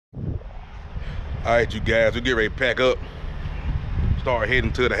All right, you guys, we get ready to pack up, start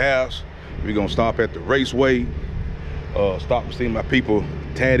heading to the house. We're gonna stop at the raceway, stop and see my people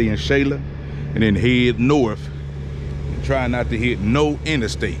Taddy and Shayla, and then head north and try not to hit no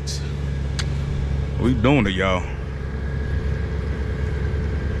interstates. We doing it, y'all.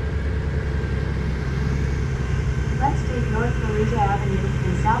 Let's take North Florida Avenue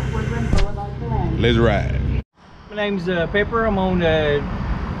and South Woodland Boulevard to land. Let's ride. My name's Pepper. I'm on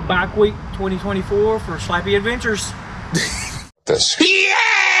Bike Week 2024 for Slappy Adventures. Hey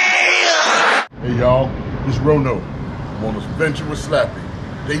y'all, it's Rono. I'm on this adventure with Slappy,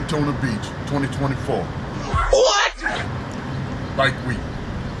 Daytona Beach 2024. What? Bike Week.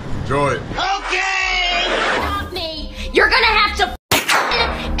 Enjoy it. Okay! Stop me! You're gonna have to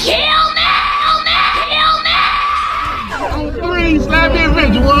kill me! On three, Slappy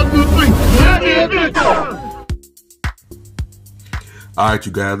Adventure. 1, 2, 3. Slappy Adventure! All right,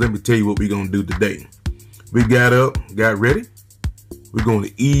 you guys, let me tell you what we're gonna do today. We got up, got ready. We're gonna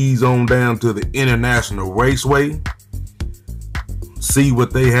ease on down to the International Raceway, see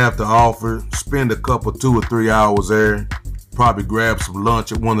what they have to offer, spend a couple, 2 or 3 hours there, probably grab some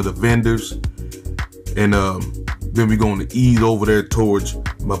lunch at one of the vendors, and then we're gonna ease over there towards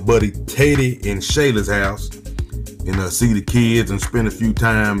my buddy Teddy and Shayla's house, and see the kids and spend a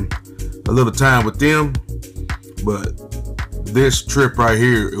little time with them. But this trip right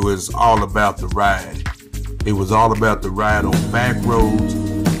here, it was all about the ride. It was all about the ride on back roads,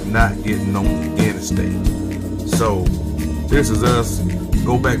 not getting on the interstate. So this is us.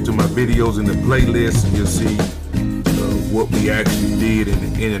 Go back to my videos in the playlist and you'll see what we actually did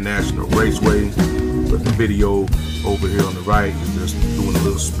in the International Raceway. But the video over here on the right is just doing a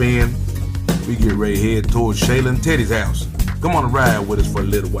little spin. We get ready to head towards Shayla and Teddy's house. Come on and ride with us for a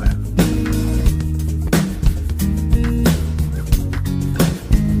little while.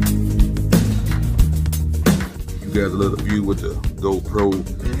 You guys a little view with the GoPro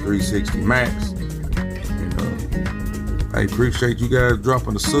 360 Max. And, I appreciate you guys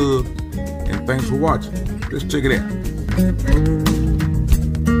dropping the sub, and thanks for watching. Let's check it out.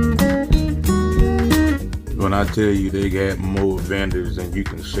 When I tell you they got more vendors than you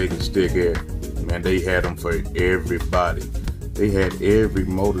can shake a stick at, man, they had them for everybody. They had every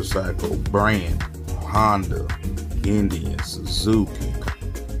motorcycle brand: Honda, Indian, Suzuki.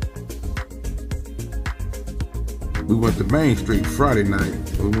 We went to Main Street Friday night.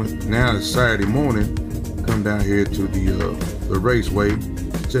 Now it's Saturday morning. Come down here to the raceway,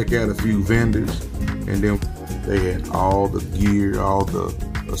 check out a few vendors, and then they had all the gear, all the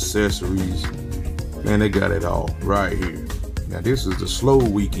accessories. Man, they got it all right here. Now this is the slow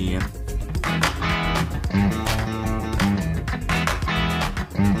weekend.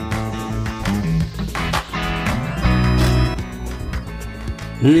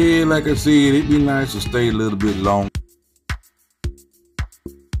 Yeah, like I said, it'd be nice to stay a little bit longer.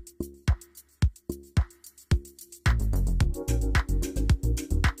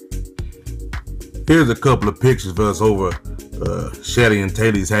 Here's a couple of pictures of us over Shelly and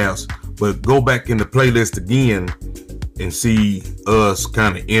Taylor's house. But go back in the playlist again and see us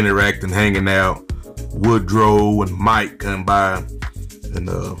kind of interacting, hanging out. Woodrow and Mike come by and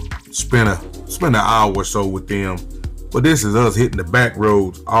spend an hour or so with them. But this is us hitting the back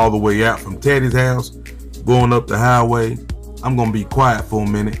roads all the way out from Teddy's house, going up the highway. I'm gonna be quiet for a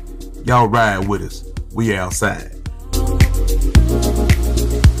minute. Y'all ride with us. We outside.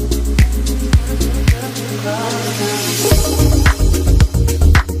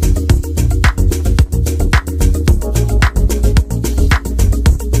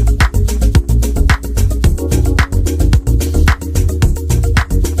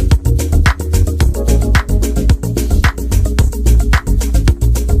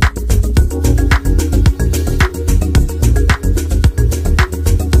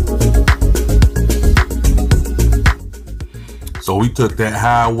 So we took that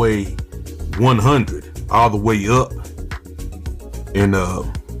highway 100 all the way up, and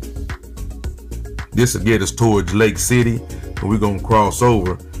this will get us towards Lake City, and we're gonna cross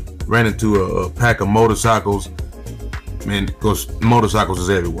over. Ran into a pack of motorcycles, man, because motorcycles is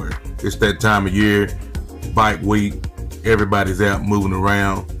everywhere. It's that time of year, bike week, everybody's out moving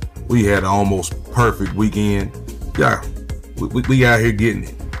around. We had an almost perfect weekend. Yeah, we out here getting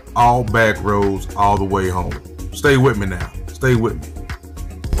it. All back roads all the way home. Stay with me now. Stay with me.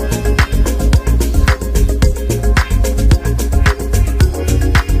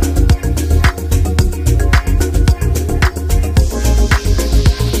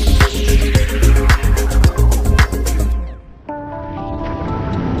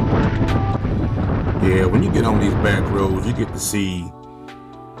 Yeah, when you get on these back roads, you get to see,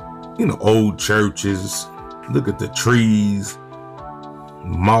 you know, old churches. Look at the trees,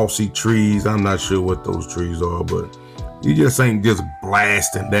 mossy trees. I'm not sure what those trees are, but you just ain't just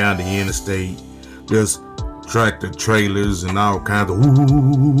blasting down the interstate. Just tractor trailers and all kinds of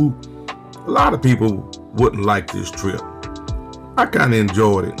woo. A lot of people wouldn't like this trip. I kind of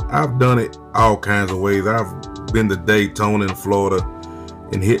enjoyed it. I've done it all kinds of ways. I've been to Daytona in Florida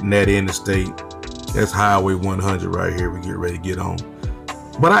and hitting that interstate. That's Highway 100 right here. We get ready to get on.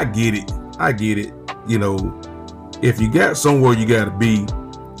 But I get it. I get it. You know, if you got somewhere you got to be,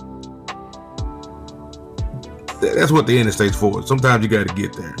 that's what the interstate's for. Sometimes you got to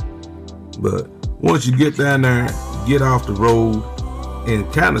get there. But once you get down there, get off the road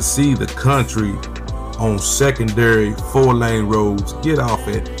and kind of see the country on secondary 4-lane roads, get off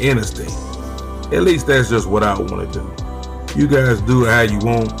at interstate. At least that's just what I want to do. You guys do it how you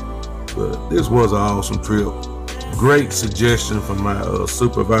want, but this was an awesome trip. Great suggestion from my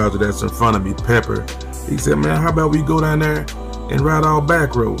supervisor that's in front of me, Pepper. He said, man, how about we go down there and ride all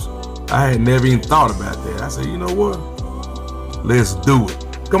back roads? I had never even thought about that. I said, you know what? Let's do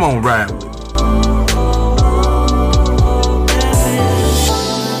it. Come on, ride with me.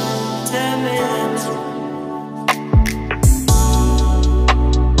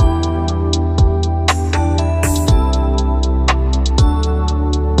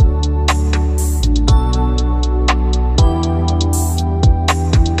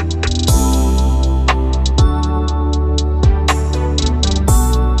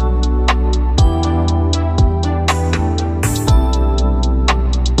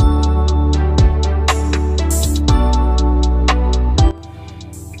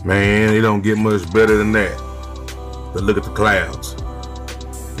 Man, it don't get much better than that. But look at the clouds.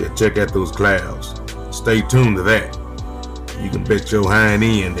 Yeah, check out those clouds. Stay tuned to that. You can bet your hind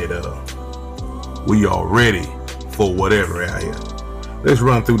end that we are ready for whatever out here. Let's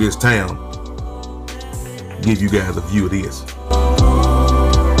run through this town. Give you guys a view of this.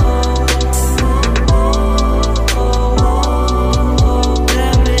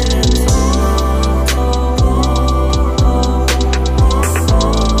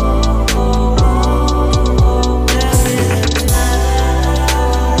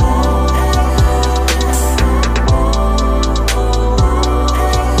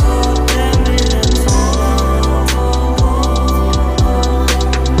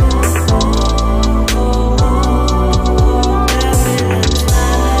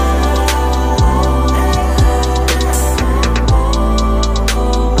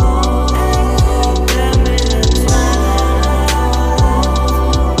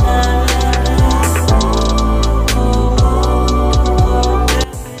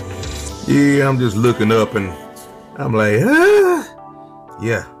 Yeah, I'm just looking up and I'm like,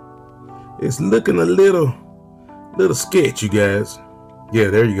 yeah, it's looking a little sketch, you guys. Yeah,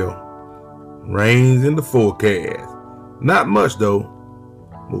 there you go. Rain's in the forecast. Not much though.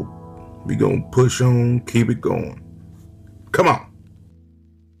 We gonna push on, keep it going. Come on.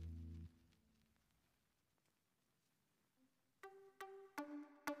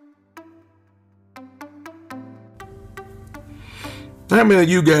 How many of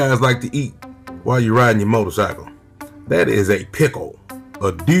you guys like to eat while you're riding your motorcycle? That is a pickle,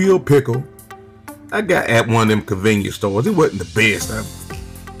 a dill pickle. I got at one of them convenience stores. It wasn't the best.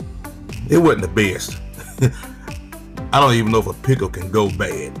 It wasn't the best. I don't even know if a pickle can go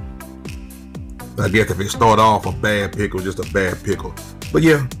bad. I guess if it start off a bad pickle, just a bad pickle. But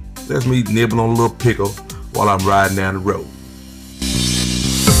yeah, that's me nibbling on a little pickle while I'm riding down the road.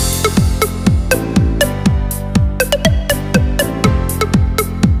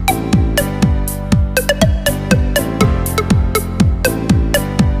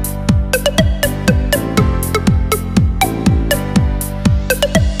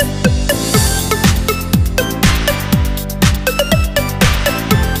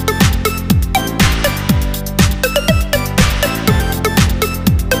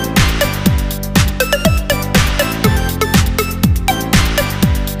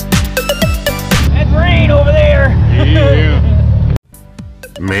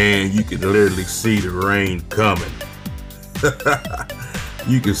 Man, you can literally see the rain coming.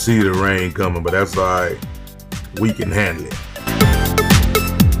 You can see the rain coming, but that's all right. We can handle it.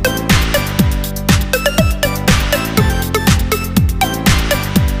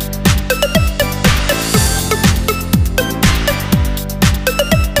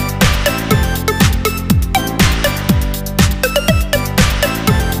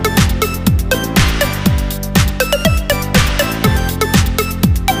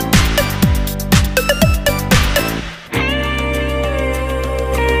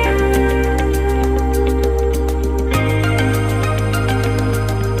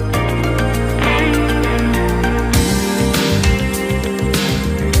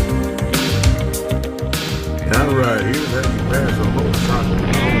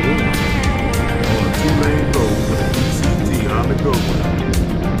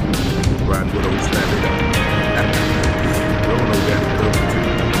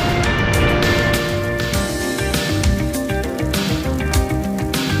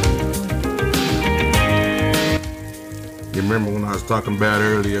 talking about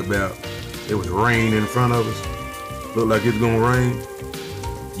earlier about it was rain in front of us. Looked like it's gonna rain.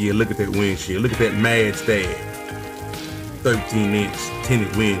 Yeah, look at that windshield. Look at that Mad Stag 13-inch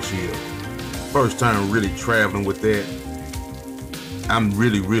tinted windshield. First time really traveling with that. I'm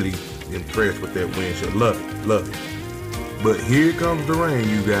really impressed with that windshield. Love it. But here comes the rain,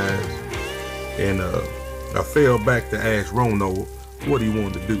 you guys. And I fell back to ask Rono what he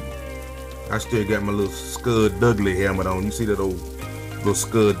wanted to do. I still got my little Scud Dudley helmet on. You see that old little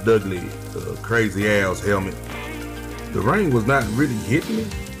Scud Dudley Crazy Al's helmet. The rain was not really hitting me.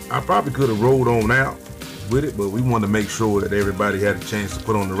 I probably could have rolled on out with it, but we wanted to make sure that everybody had a chance to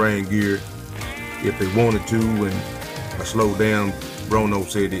put on the rain gear if they wanted to. And I slowed down. Rono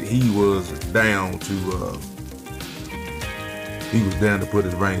said that he was down to put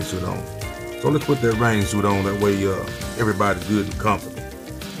his rain suit on. So let's put that rain suit on. That way everybody's good and comfortable.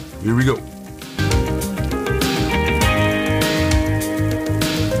 Here we go.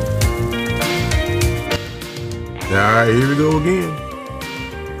 Alright, here we go again.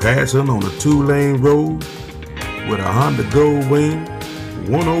 Passing on a 2-lane road with a Honda Gold Wing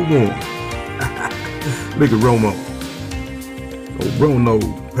 101. Look at Rono. Oh, Rono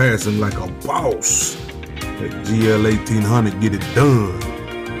passing like a boss. That GL 1800 get it done.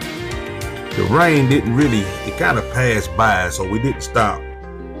 The rain didn't really, it kind of passed by, so we didn't stop.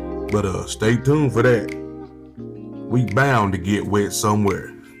 But stay tuned for that. We bound to get wet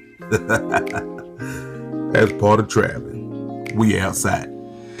somewhere. That's part of traveling. We outside.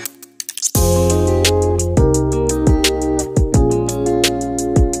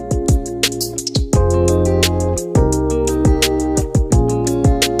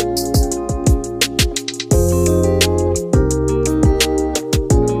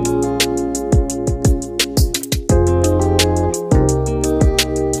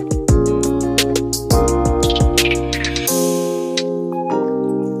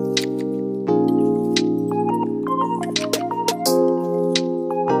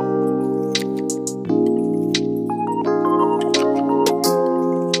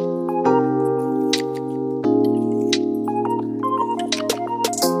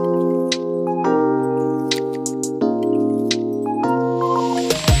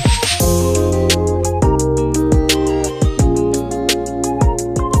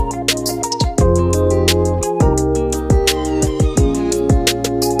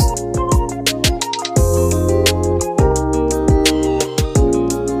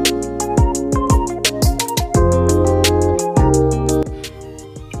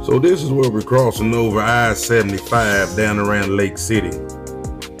 So this is where we're crossing over I-75 down around Lake City.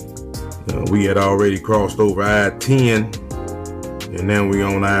 We had already crossed over I-10, and now we're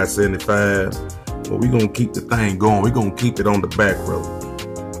on I-75. But we're gonna keep the thing going. We're gonna keep it on the back road.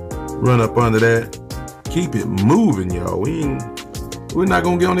 Run up under that. Keep it moving, y'all. We're not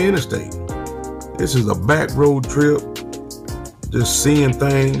gonna get on the interstate. This is a back road trip. Just seeing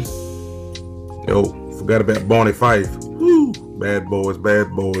things. Yo, forgot about Barney Fife. Woo! Bad boys,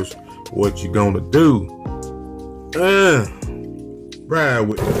 what you gonna do? Ride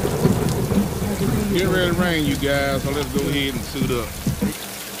with me. Get ready to rain, you guys, so let's go ahead and suit up.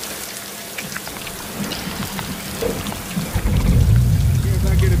 Guess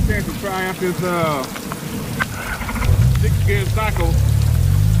I get a chance to try out this 6-gear cycle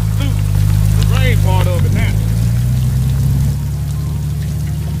suit, the rain part of it now.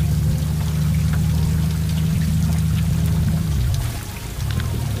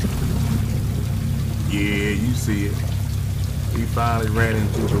 Yeah, you see it. We finally ran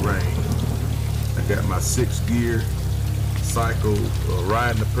into the rain. I got my 6-gear cycle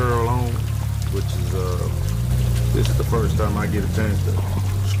riding apparel on, which is this is the first time I get a chance to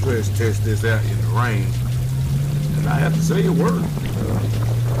stress test this out in the rain, and I have to say it worked.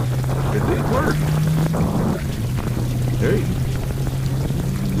 It did work. Hey,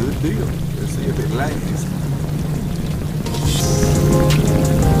 good deal. Let's see if it lasts.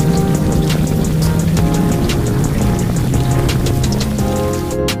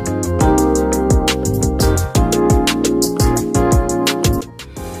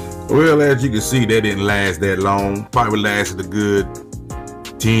 Well, as you can see, that didn't last that long. Probably lasted a good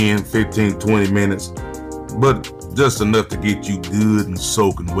 10, 15, 20 minutes, but just enough to get you good and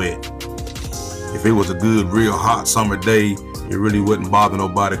soaking wet. If it was a good, real hot summer day, it really wouldn't bother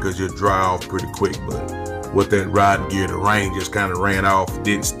nobody because you'll dry off pretty quick. But with that riding gear, the rain just kind of ran off,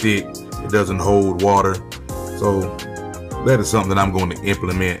 didn't stick, it doesn't hold water. So that is something that I'm going to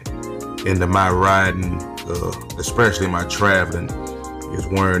implement into my riding, especially my traveling. Is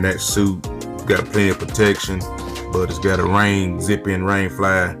wearing that suit. It's got plenty of protection, but it's got a zip-in rain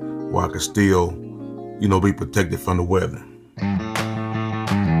fly where I can still, be protected from the weather.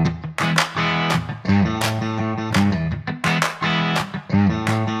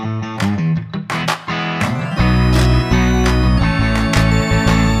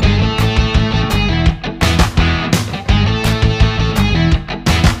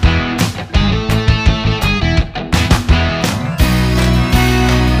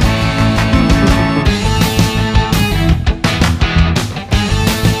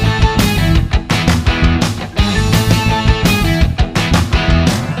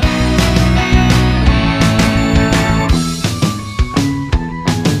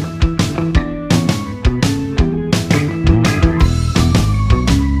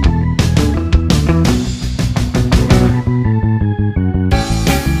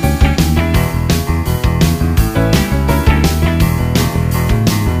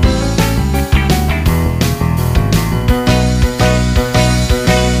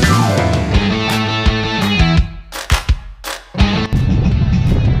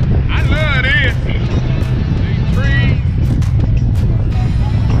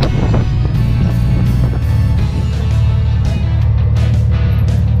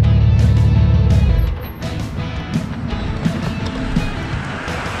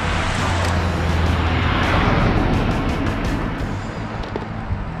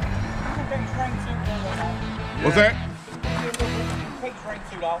 What's that? Take the rain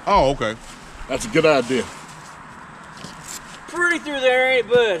suit off. Oh, okay. That's a good idea. Pretty through there, ain't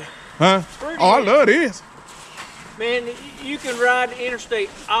it, bud? Huh? Oh, I love this. Man, you can ride the interstate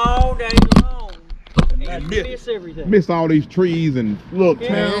all day long and miss everything. Miss all these trees and Look, Yeah.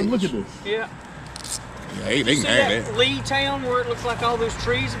 Tam, look at this. Yeah. yeah, they See can have that that. Lee Town where it looks like all those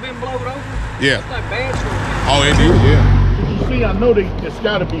trees have been blown over? Yeah. It's like bad stuff. Oh, it is. Yeah. You see, I know it's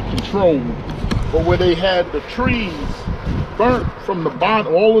got to be controlled, but where they had the trees burnt from the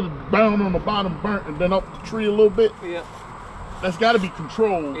bottom, all of the down on the bottom burnt, and then up the tree a little bit, Yeah, that's got to be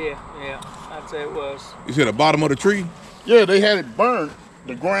controlled. yeah. I'd say it was. You see the bottom of the tree? Yeah, they had it burnt.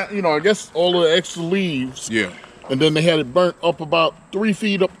 The ground, you know, I guess all the extra leaves. Yeah. And then they had it burnt up about 3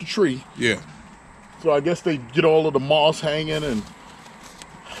 feet up the tree. Yeah. So I guess they get all of the moss hanging and.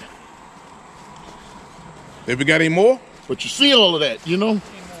 Have we got any more? But you see all of that, you know. You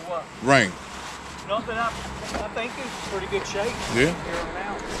know what? Rain. Nothing I think is pretty good shape. Yeah. Here on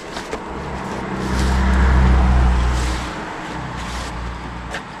out.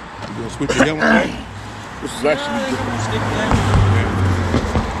 You gonna switch your helmet back? This is I actually. think I'm gonna stick with that.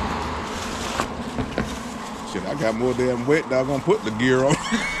 Shit, I got more damn wet than I'm gonna put the gear on.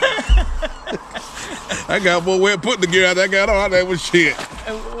 I got more wet putting the gear out than I got on. That was shit.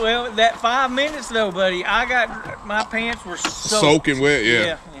 Well, that 5 minutes though, buddy, my pants were Soaking wet,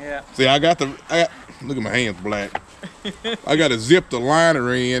 yeah. Yeah. See, look at my hands black. I got to zip the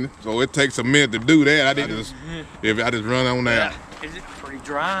liner in, so it takes a minute to do that. I just run on that. Is it pretty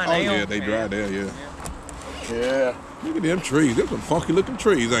dry Oh now? yeah, they dry there, yeah. Yeah. Look at them trees. Them some funky looking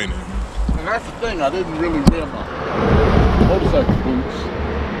trees, ain't they? And that's the thing, I didn't really wear my motorcycle boots.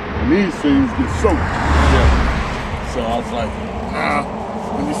 And these things get soaked. Yeah. So I was like, nah.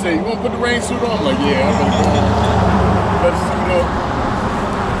 When you say, you want to put the rain suit on? I'm like, yeah, I better suit up.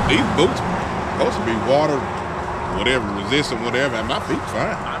 These boots supposed to be water, whatever, resistant, whatever. And my feet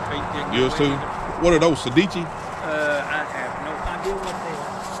fine. My feet didn't Yours go too? in either. What are those, Sedici? I have no idea what they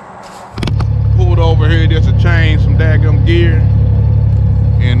are. Pulled over here just to change some daggum gear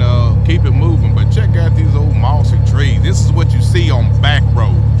and keep it moving. But check out these old mossy trees. This is what you see on back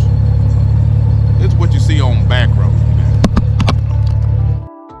roads. This is what you see on back roads.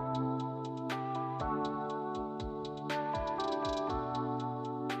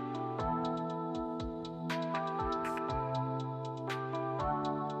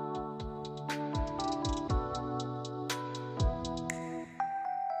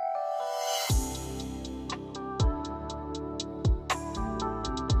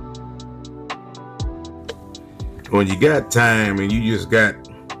 When you got time and you're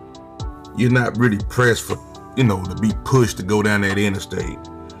not really pressed for, to be pushed to go down that interstate,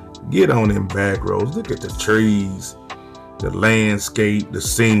 get on them back roads. Look at the trees, the landscape, the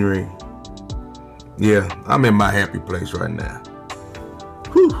scenery. Yeah, I'm in my happy place right now.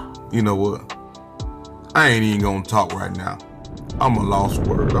 Whew, you know what? I ain't even gonna talk right now. I'm a lost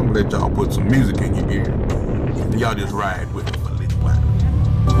word. I'm gonna let y'all put some music in your ear. And y'all just ride with me for a little while.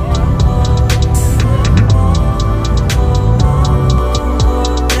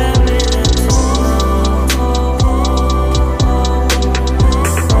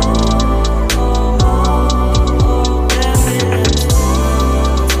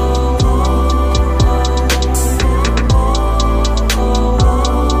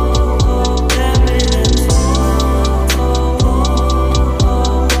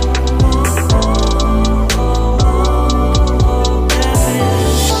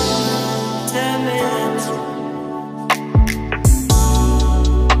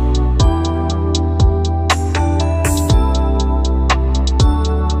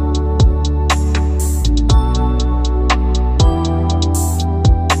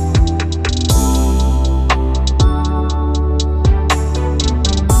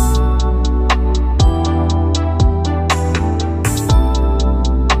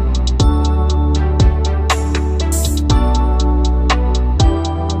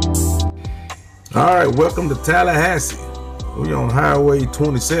 Alright, welcome to Tallahassee. We're on Highway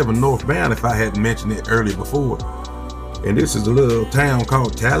 27 northbound, if I hadn't mentioned it earlier before. And this is a little town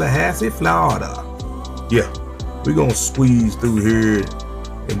called Tallahassee, Florida. Yeah, we're gonna squeeze through here.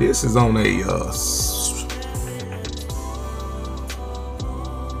 And this is on a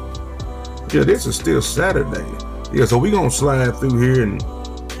yeah, this is still Saturday. Yeah, so we're gonna slide through here and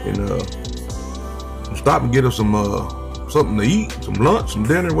stop and get us some something to eat, some lunch, some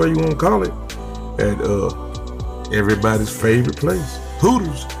dinner, whatever you want to call it, at everybody's favorite place,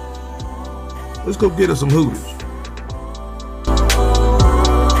 Hooters. Let's go get us some Hooters.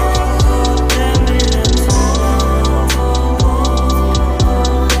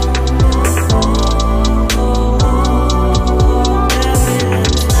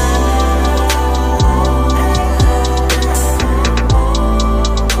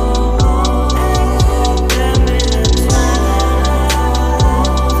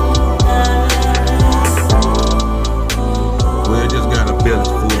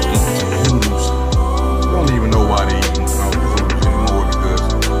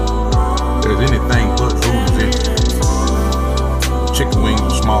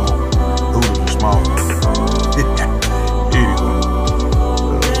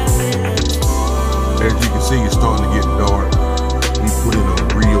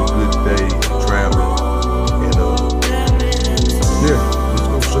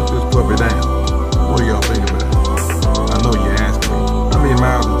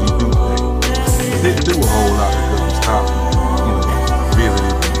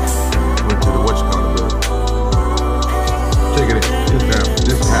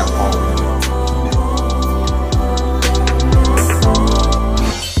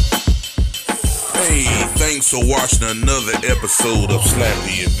 So watching another episode of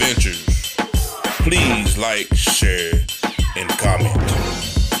Slappy Adventures. Please like, share, and comment.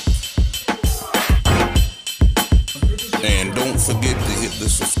 And don't forget to hit the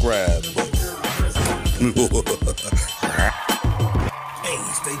subscribe button. Hey,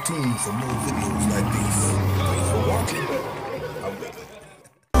 stay tuned for more videos like this. Thanks for watching.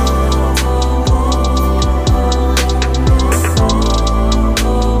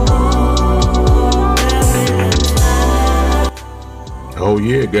 Oh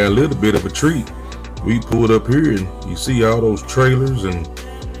yeah, got a little bit of a treat. We pulled up here and you see all those trailers and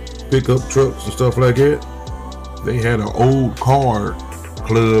pickup trucks and stuff like that. They had an old car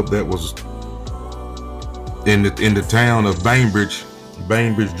club that was in the town of Bainbridge,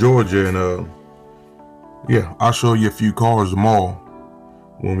 Georgia, and yeah, I'll show you a few cars tomorrow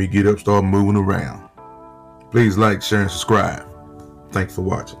when we get up, start moving around. Please like, share, and subscribe. Thanks for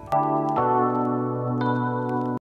watching.